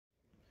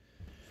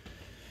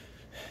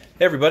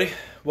Hey everybody,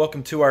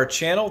 welcome to our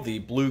channel, the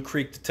Blue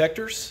Creek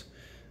Detectors.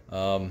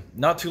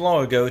 Not too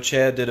long ago,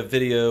 Chad did a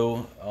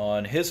video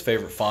on his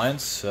favorite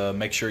finds.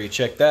 Make sure you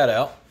check that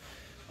out.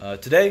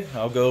 Today,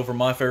 I'll go over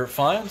my favorite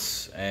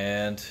finds,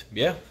 and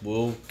yeah,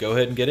 we'll go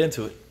ahead and get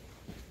into it.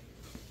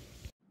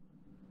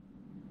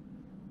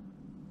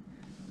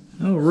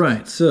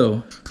 Alright,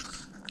 so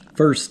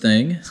first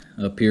thing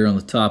up here on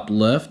the top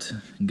left,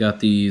 got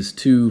these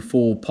two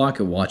full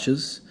pocket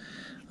watches.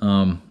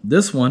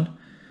 This one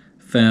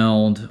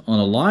found on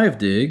a live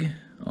dig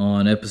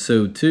on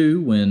episode 2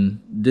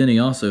 when Denny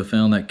also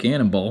found that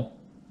cannonball.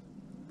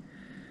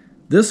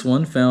 This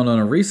one found on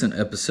a recent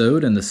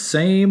episode in the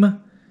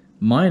same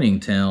mining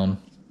town.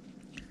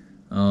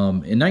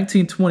 In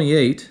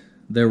 1928,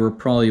 there were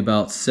probably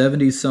about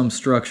 70 some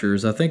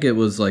structures. I think it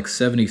was like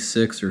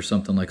 76 or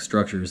something like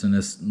structures in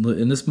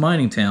this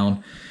mining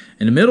town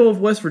in the middle of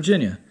West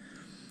Virginia.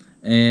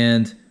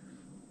 And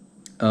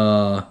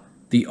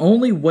the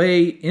only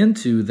way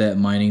into that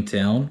mining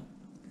town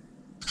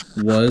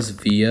was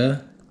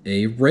via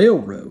a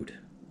railroad.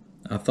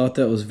 I thought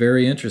that was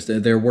very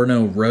interesting. There were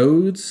no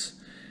roads.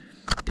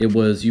 It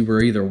was, you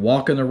were either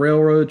walking the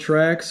railroad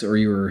tracks or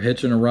you were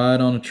hitching a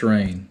ride on a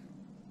train.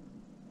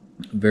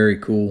 Very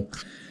cool.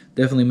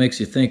 Definitely makes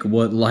you think of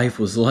what life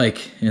was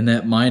like in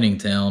that mining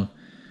town,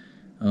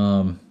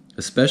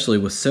 especially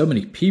with so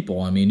many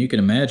people. I mean, you can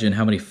imagine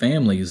how many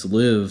families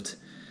lived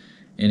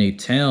in a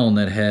town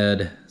that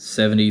had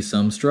 70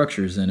 some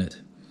structures in it.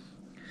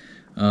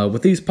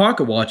 With these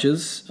pocket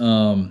watches,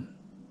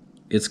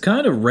 it's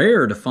kind of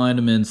rare to find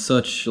them in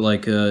such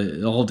like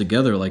all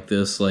together like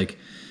this. Like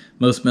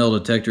most metal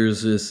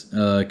detectors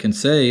can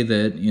say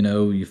that, you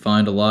know, you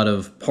find a lot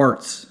of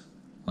parts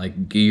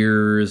like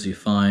gears, you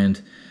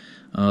find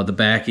the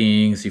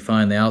backings, you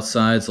find the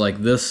outsides like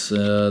this,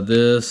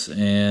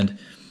 and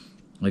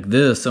like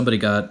this. Somebody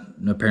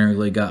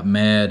apparently got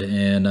mad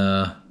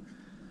and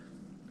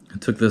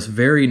took this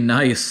very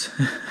nice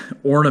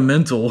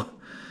ornamental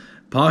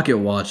pocket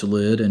watch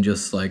lid and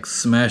just like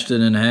smashed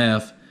it in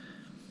half.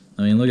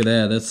 I mean, look at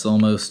that. That's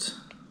almost,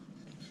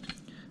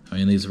 I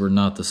mean, these were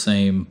not the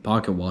same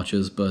pocket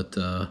watches, but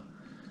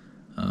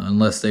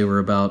unless they were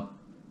about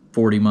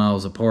 40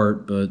 miles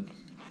apart, but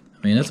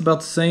I mean, that's about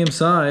the same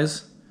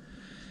size.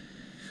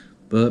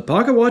 But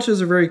pocket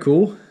watches are very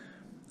cool.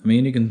 I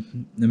mean, you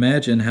can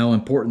imagine how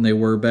important they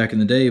were back in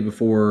the day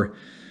before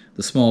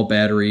the small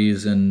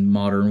batteries and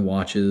modern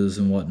watches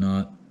and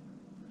whatnot.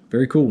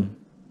 Very cool.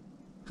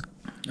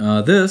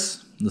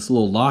 This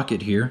little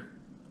locket here,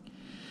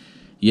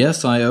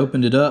 yes, I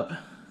opened it up.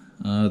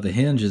 The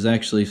hinge is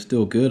actually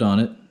still good on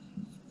it,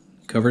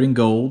 covered in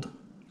gold,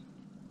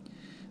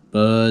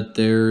 but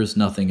there's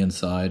nothing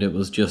inside. It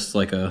was just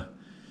like a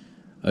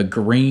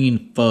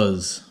green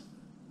fuzz,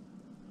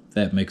 if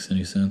that makes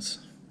any sense.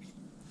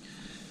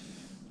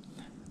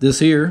 This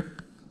here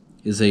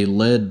is a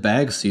lead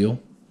bag seal.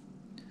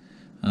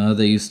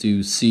 They used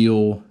to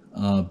seal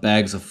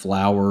bags of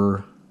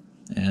flour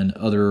and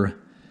other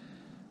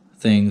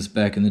things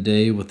back in the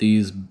day with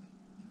these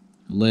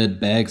lead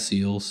bag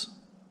seals.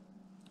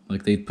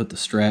 Like they'd put the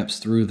straps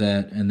through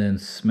that and then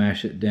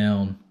smash it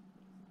down,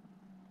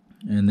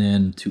 and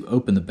then to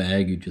open the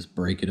bag you just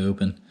break it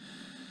open.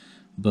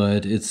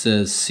 But it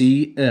says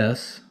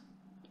CS,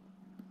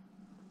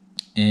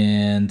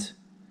 and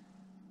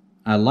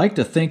I like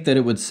to think that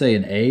it would say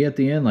an A at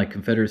the end, like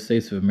Confederate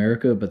States of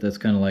America, but that's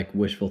kind of like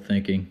wishful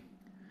thinking.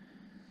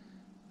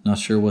 Not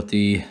sure what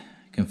the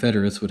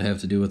Confederates would have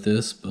to do with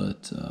this,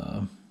 but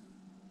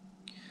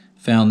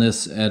found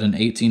this at an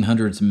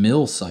 1800s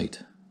mill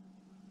site.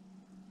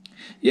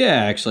 Yeah,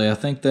 actually, I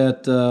think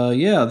that,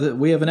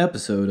 we have an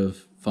episode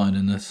of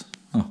finding this.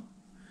 Huh.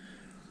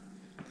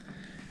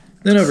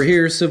 Then over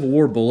here, Civil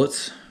War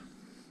bullets.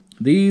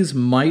 These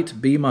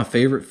might be my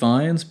favorite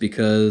finds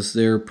because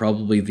they're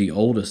probably the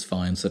oldest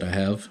finds that I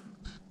have.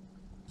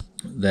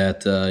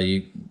 That,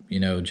 you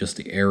know, just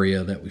the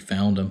area that we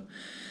found them.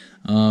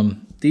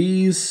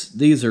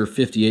 These are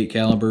 58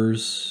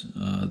 calibers.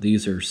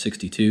 These are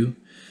 62.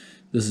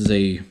 This is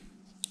a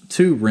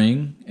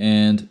 2-ring,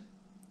 and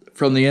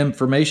from the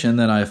information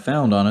that I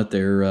found on it,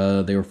 they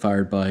were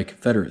fired by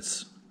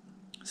Confederates.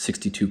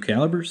 62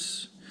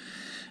 calibers.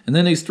 And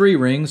then these 3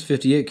 rings,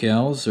 58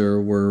 cals,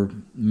 were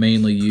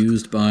mainly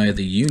used by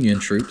the Union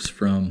troops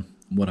from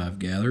what I've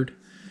gathered.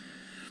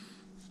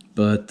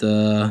 But,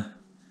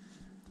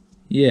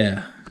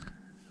 yeah,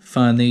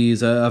 find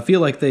these. I feel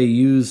like they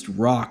used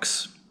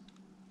rocks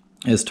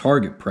as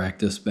target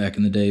practice back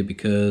in the day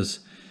because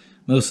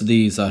most of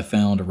these I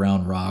found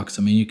around rocks.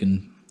 I mean, you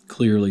can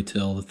clearly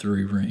tell the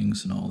 3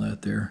 rings and all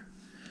that there.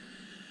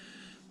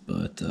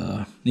 But,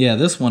 yeah,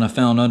 this one I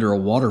found under a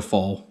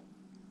waterfall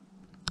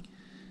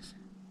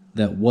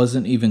that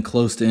wasn't even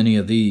close to any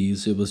of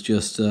these. It was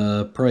just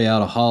probably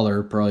out of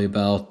holler, probably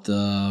about,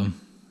 I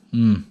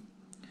don't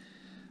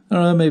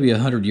know, maybe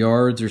 100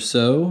 yards or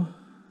so.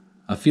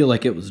 I feel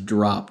like it was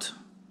dropped,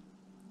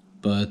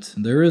 but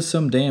there is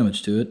some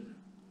damage to it.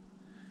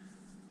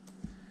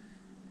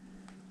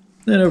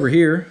 Then over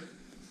here,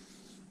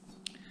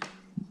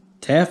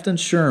 Taft and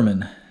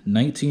Sherman,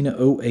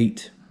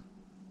 1908.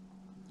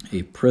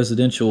 A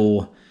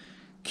presidential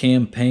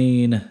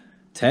campaign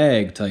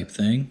tag type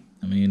thing.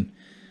 I mean,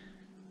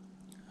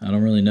 I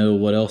don't really know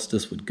what else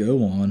this would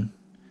go on.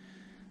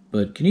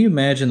 But can you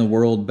imagine the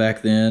world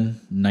back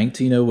then,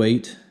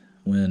 1908,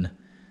 when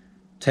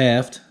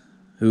Taft,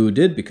 who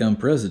did become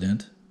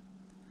president,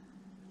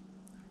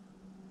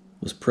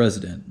 was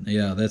president?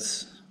 Yeah,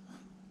 that's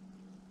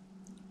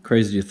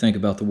crazy to think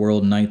about the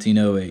world in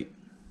 1908.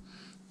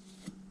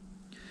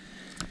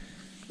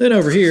 Then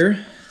over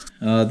here,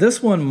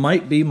 this one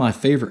might be my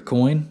favorite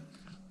coin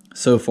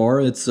so far.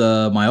 It's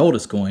my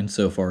oldest coin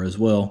so far as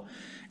well.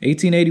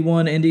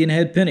 1881 Indian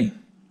head penny.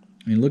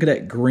 I mean, look at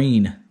that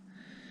green.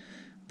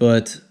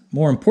 But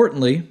more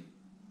importantly,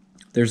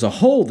 there's a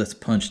hole that's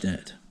punched in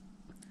it.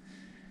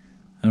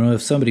 I don't know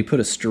if somebody put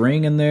a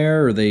string in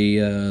there, or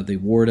they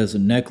wore it as a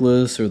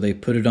necklace, or they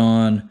put it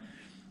on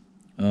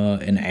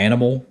an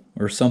animal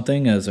or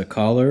something as a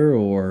collar,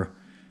 or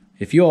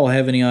if you all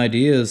have any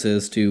ideas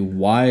as to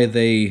why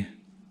they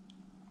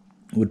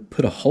would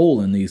put a hole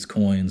in these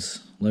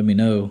coins, let me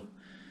know.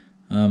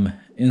 I'm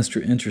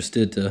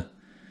interested to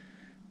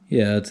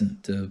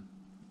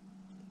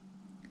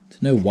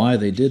know why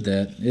they did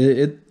that.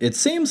 It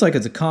seems like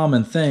it's a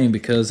common thing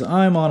because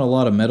I'm on a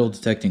lot of metal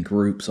detecting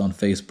groups on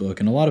Facebook,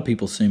 and a lot of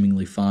people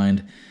seemingly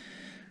find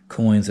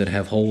coins that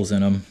have holes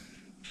in them.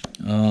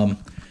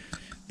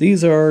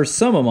 These are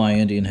some of my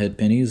Indian head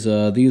pennies.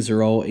 These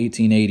are all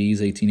 1880s,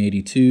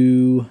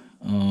 1882,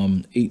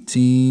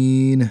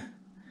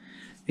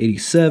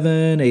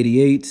 1887,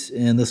 88,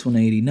 and this one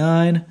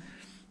 89.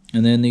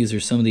 And then these are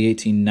some of the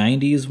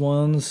 1890s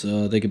ones.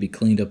 They could be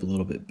cleaned up a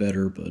little bit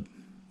better, but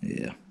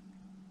yeah.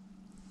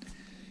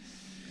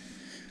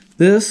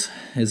 This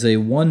is a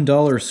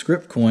 $1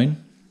 script coin.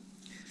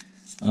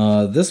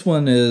 This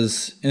one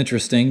is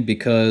interesting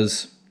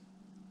because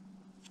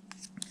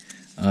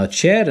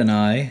Chad and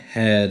I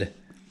had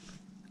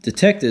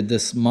detected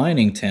this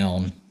mining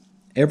town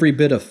every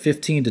bit of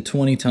 15 to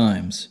 20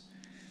 times.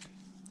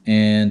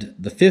 And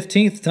the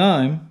 15th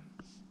time,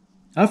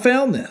 I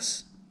found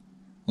this.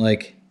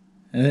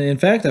 In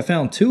fact, I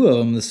found two of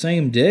them the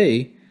same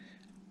day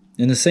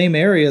in the same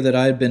area that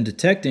I had been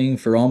detecting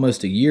for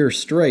almost a year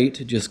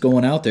straight, just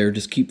going out there,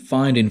 just keep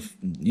finding,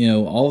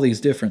 all these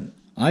different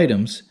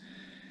items.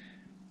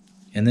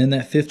 And then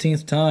that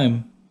 15th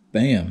time,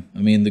 bam. I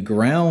mean, the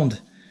ground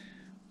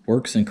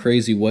works in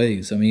crazy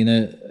ways. I mean,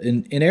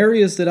 in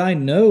areas that I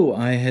know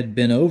I had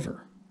been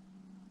over.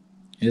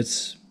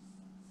 It's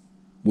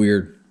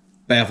weird.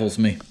 Baffles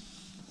me.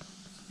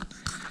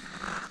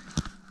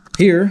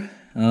 Here,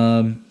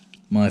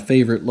 my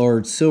favorite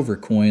large silver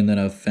coin that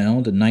I've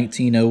found, a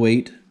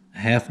 1908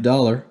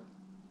 $50.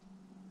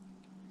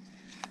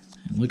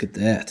 And look at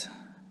that.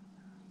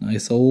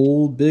 Nice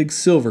old big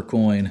silver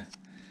coin.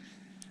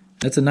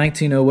 That's a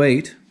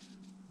 1908.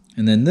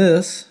 And then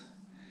this,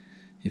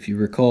 if you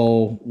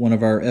recall one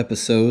of our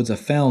episodes, I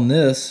found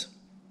this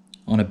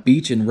on a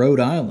beach in Rhode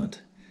Island.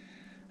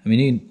 I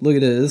mean, look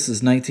at it. This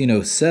is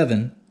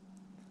 1907.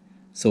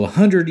 So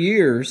 100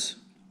 years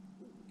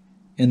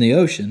in the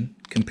ocean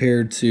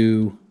compared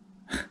to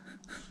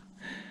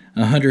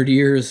 100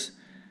 years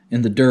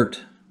in the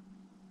dirt.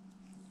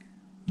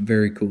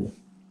 Very cool.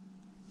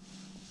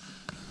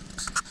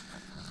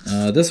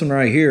 This one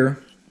right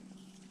here,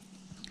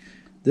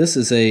 this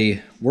is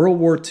a World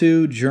War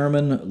II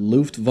German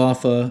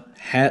Luftwaffe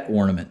hat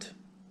ornament.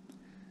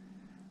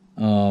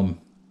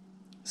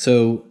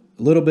 So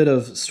a little bit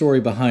of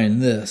story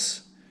behind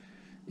this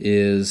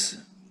is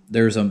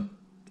there's a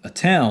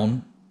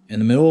town in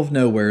the middle of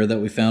nowhere that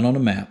we found on a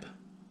map.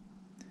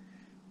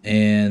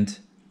 And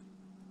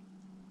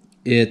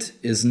it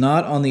is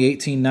not on the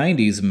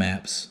 1890s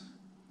maps.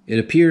 It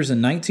appears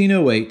in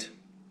 1908,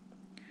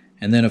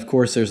 and then of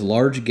course there's a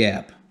large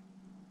gap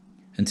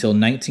until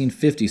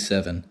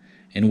 1957,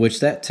 in which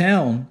that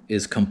town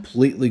is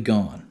completely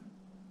gone.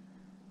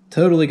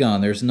 Totally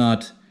gone. There's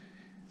not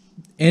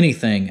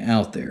anything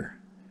out there.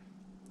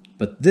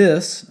 But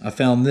this, I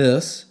found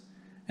this,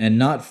 and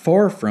not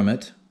far from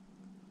it,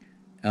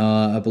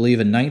 I believe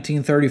a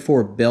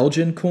 1934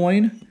 Belgian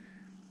coin,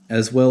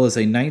 as well as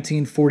a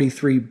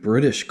 1943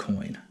 British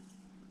coin,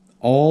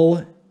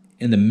 all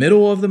in the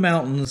middle of the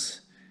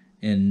mountains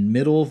in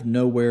middle of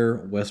nowhere,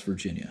 West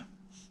Virginia.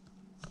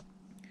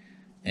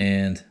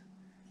 And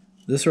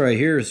this right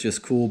here is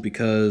just cool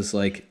because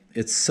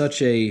it's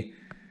such a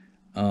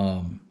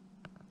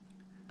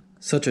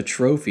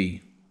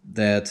trophy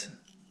that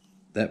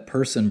that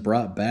person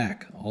brought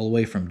back all the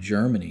way from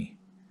Germany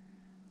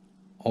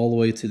all the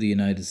way to the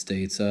United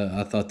States.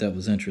 I thought that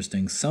was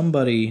interesting.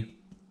 Somebody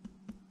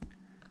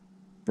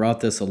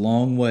brought this a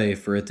long way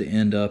for it to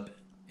end up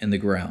in the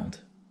ground.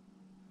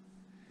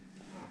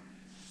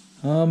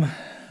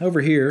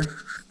 Over here,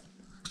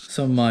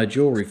 some of my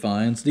jewelry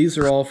finds. These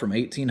are all from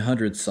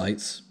 1800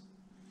 sites.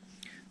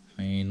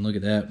 I mean, look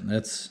at that.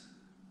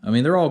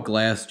 They're all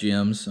glass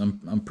gems.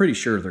 I'm pretty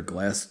sure they're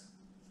glass.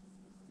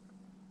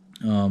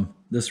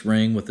 This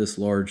ring with this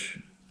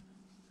large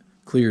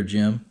clear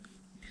gem.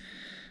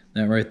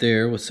 That right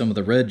there with some of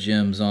the red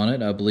gems on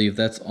it, I believe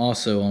that's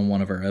also on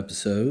one of our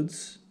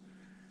episodes.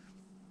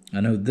 I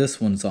know this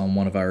one's on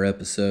one of our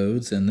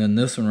episodes, and then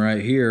this one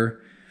right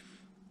here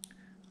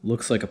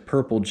looks like a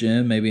purple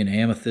gem, maybe an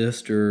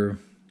amethyst or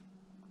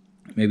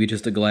maybe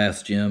just a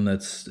glass gem.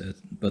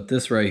 But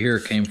this right here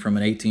came from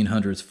an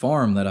 1800s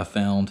farm that I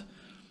found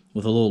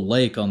with a little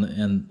lake on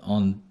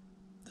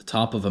the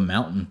top of a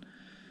mountain.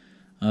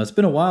 It's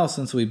been a while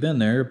since we've been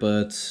there,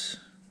 but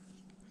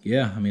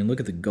yeah, I mean, look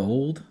at the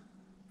gold.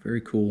 Very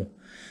cool.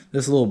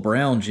 This little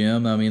brown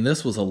gem, I mean,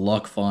 this was a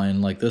luck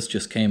find. Like, this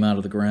just came out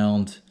of the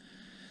ground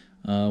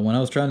when I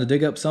was trying to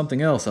dig up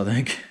something else, I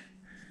think.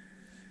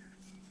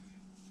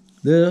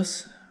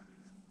 This,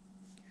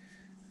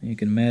 you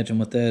can imagine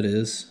what that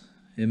is.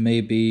 It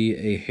may be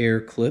a hair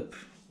clip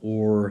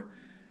or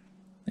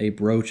a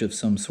brooch of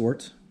some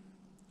sort.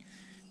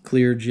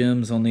 Clear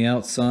gems on the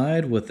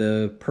outside with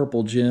a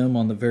purple gem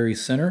on the very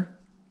center.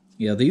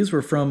 Yeah, these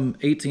were from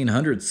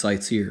 1800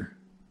 sites here.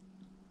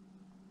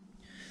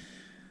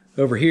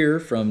 Over here,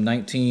 from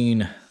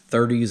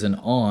 1930s and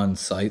on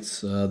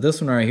sites. This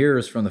one right here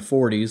is from the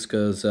 40s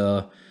because,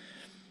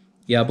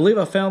 yeah, I believe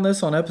I found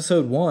this on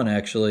episode 1,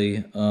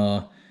 actually.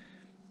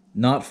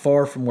 Not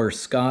far from where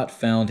Scott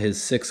found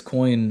his 6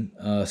 coin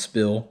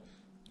spill.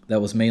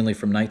 That was mainly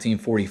from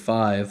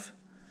 1945.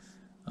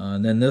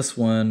 And then this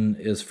one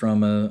is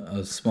from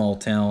a small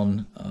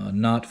town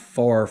not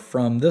far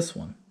from this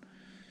one.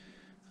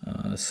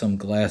 Some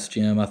glass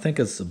gem. I think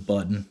it's a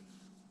button.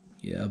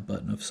 Yeah, a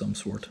button of some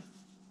sort.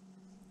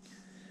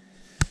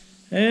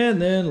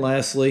 And then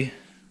lastly,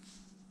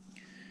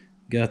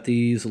 got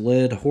these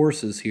lead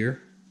horses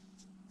here.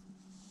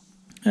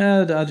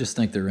 And I just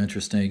think they're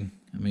interesting.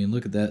 I mean,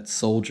 look at that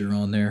soldier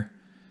on there.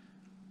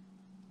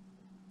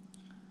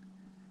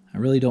 I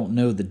really don't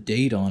know the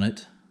date on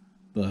it,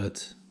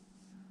 but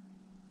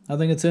I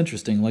think it's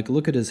interesting. Like,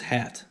 look at his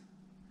hat.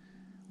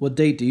 What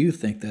date do you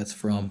think that's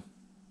from?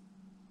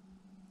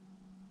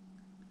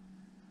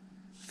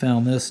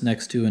 Found this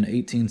next to an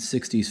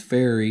 1860s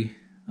ferry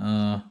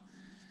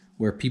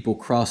where people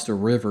crossed a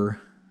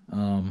river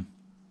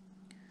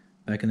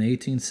back in the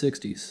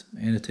 1860s.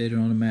 Annotated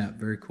on a map.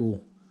 Very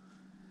cool.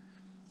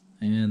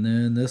 And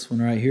then this one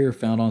right here,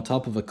 found on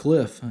top of a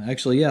cliff.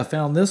 Actually, yeah, I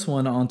found this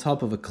one on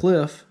top of a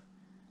cliff.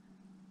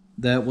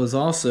 That was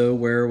also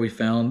where we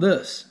found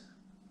this.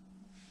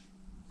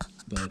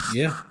 But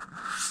yeah.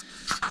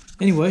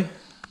 Anyway,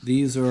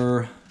 these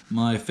are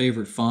my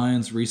favorite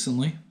finds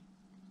recently.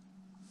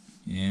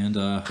 And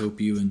I hope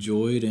you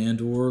enjoyed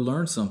and or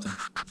learned something.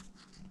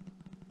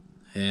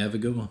 Have a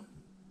good one.